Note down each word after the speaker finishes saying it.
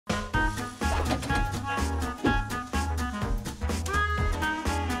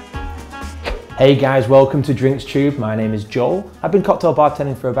Hey guys, welcome to Drinks Tube. My name is Joel. I've been cocktail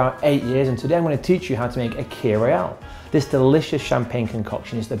bartending for about 8 years and today I'm going to teach you how to make a Kir Royale. This delicious champagne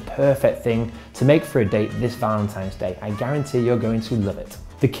concoction is the perfect thing to make for a date this Valentine's Day. I guarantee you're going to love it.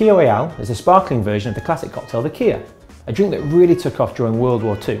 The Kir Royale is a sparkling version of the classic cocktail, the Kir, a drink that really took off during World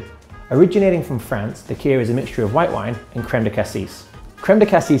War II. Originating from France, the Kir is a mixture of white wine and crème de cassis. Crème de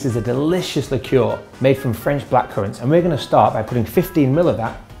cassis is a delicious liqueur made from French blackcurrants, and we're going to start by putting 15 ml of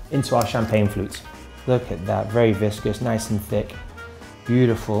that into our champagne flutes. Look at that, very viscous, nice and thick.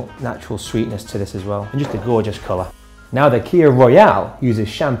 Beautiful natural sweetness to this as well, and just a gorgeous colour. Now the Kir Royale uses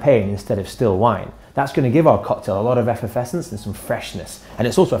champagne instead of still wine. That's going to give our cocktail a lot of effervescence and some freshness, and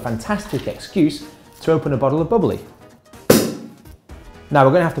it's also a fantastic excuse to open a bottle of bubbly. Now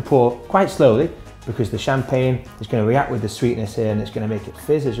we're going to have to pour quite slowly because the champagne is going to react with the sweetness here and it's going to make it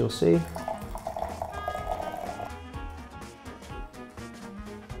fizz, as you'll see.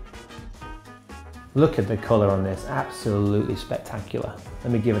 Look at the colour on this, absolutely spectacular.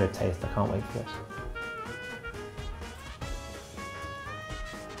 Let me give it a taste, I can't wait for this.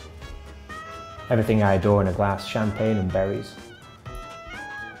 Everything I adore in a glass, champagne and berries.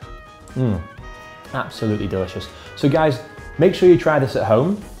 Absolutely delicious. So guys, make sure you try this at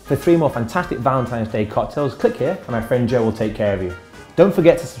home. For 3 more fantastic Valentine's Day cocktails, click here and my friend Joe will take care of you. Don't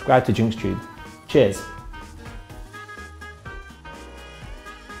forget to subscribe to Drinks Tube. Cheers.